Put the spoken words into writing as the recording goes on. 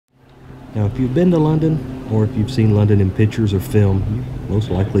Now, if you've been to London, or if you've seen London in pictures or film, you've most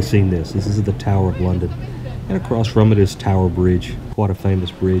likely seen this. This is the Tower of London. And across from it is Tower Bridge, quite a famous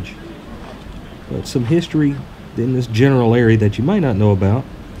bridge. But some history in this general area that you might not know about,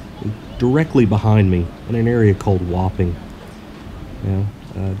 directly behind me, in an area called Wapping. Now,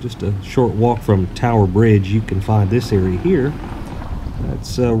 just a short walk from Tower Bridge, you can find this area here.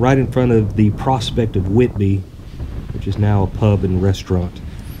 That's right in front of the Prospect of Whitby, which is now a pub and restaurant.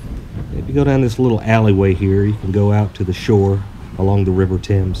 If you go down this little alleyway here, you can go out to the shore along the River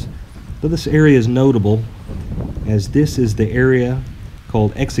Thames. So this area is notable as this is the area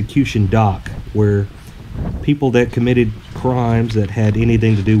called Execution Dock, where people that committed crimes that had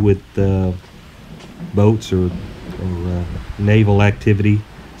anything to do with boats or naval activity,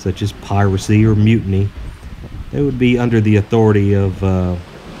 such as piracy or mutiny, they would be under the authority of the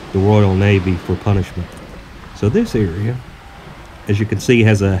Royal Navy for punishment. So this area, as you can see,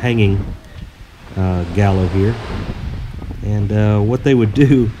 has a hanging gallows here, and what they would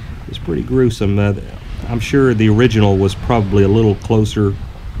do is pretty gruesome. I'm sure the original was probably a little closer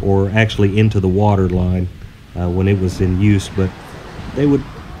or actually into the water line when it was in use, but they would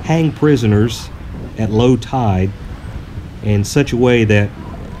hang prisoners at low tide in such a way that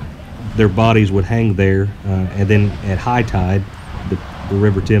their bodies would hang there, and then at high tide, the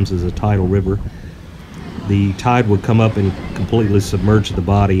River Thames is a tidal river, the tide would come up and completely submerge the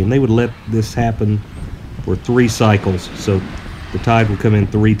body, and they would let this happen for 3 cycles. So the tide would come in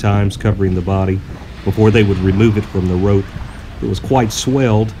 3 times, covering the body, before they would remove it from the rope. It was quite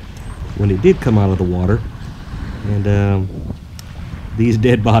swelled when it did come out of the water, and these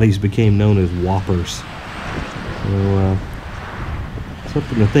dead bodies became known as whoppers. So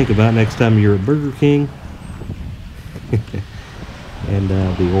something to think about next time you're at Burger King. And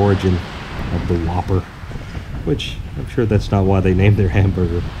the origin of the Whopper, which I'm sure that's not why they named their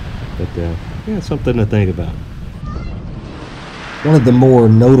hamburger, but yeah, something to think about. One of the more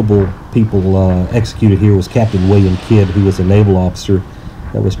notable people executed here was Captain William Kidd, who was a naval officer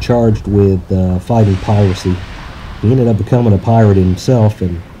that was charged with fighting piracy. He ended up becoming a pirate himself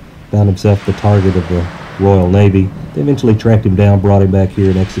and found himself the target of the Royal Navy. They eventually tracked him down, brought him back here,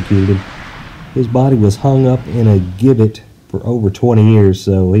 and executed him. His body was hung up in a gibbet for over 20 years,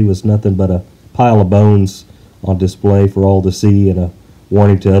 so he was nothing but a pile of bones on display for all to see, and a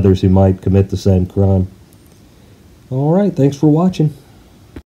warning to others who might commit the same crime. Alright, thanks for watching.